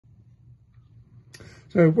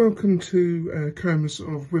So welcome to COMUS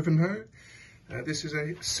of Wivenhoe. This is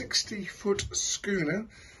a 60-foot schooner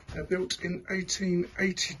built in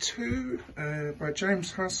 1882 by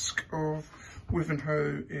James Husk of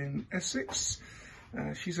Wivenhoe in Essex.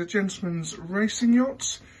 She's a gentleman's racing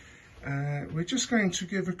yacht. We're just going to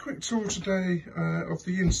give a quick tour today of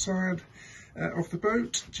the inside of the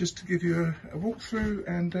boat, just to give you a walkthrough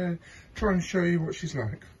and try and show you what she's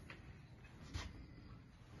like.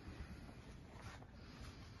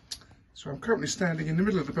 So I'm currently standing in the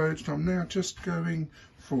middle of the boat, and I'm now just going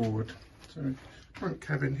forward. So front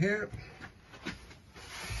cabin here.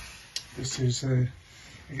 This is, I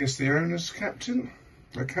guess, the owner's captain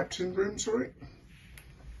room, sorry.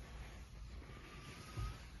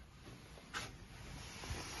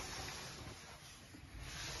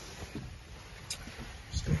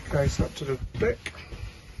 Staircase up to the deck.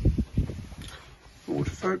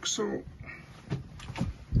 Forward forecastle. A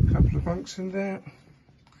couple of bunks in there.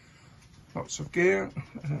 Lots of gear,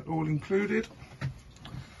 all included.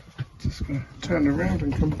 Just going to turn around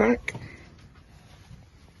and come back.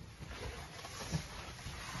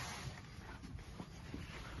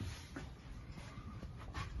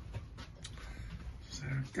 So,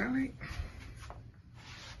 galley.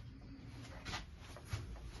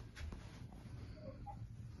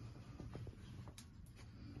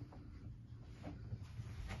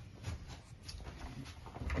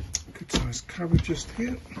 Good sized cupboard just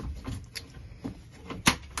here.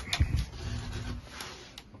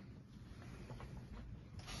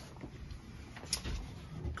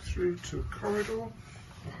 Through to a corridor.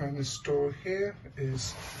 Behind this door here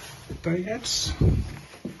is the day heads.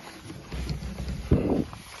 We've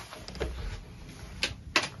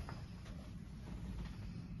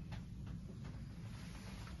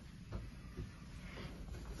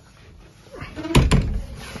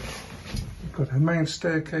got a main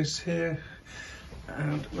staircase here,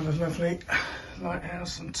 and with a lovely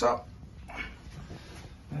lighthouse on top.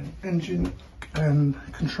 Engine and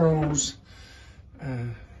controls.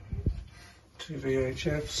 Two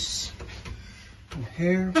VHFs, and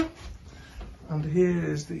here, under here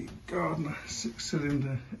is the Gardner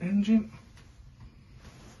 6-cylinder engine,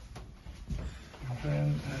 and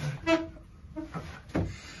then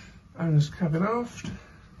owner's cabin aft,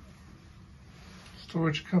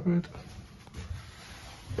 storage cupboard,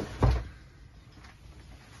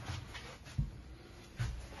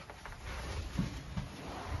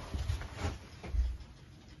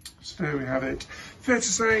 so there we have it. Fair to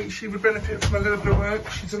say she would benefit from a little bit of work.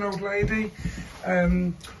 She's an old lady,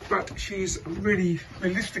 but she's really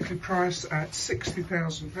realistically priced at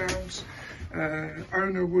 £60,000.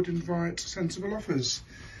 Owner would invite sensible offers.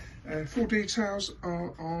 Full details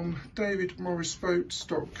are on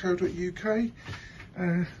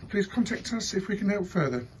davidmorrisboats.co.uk. Please contact us if we can help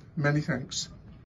further. Many thanks.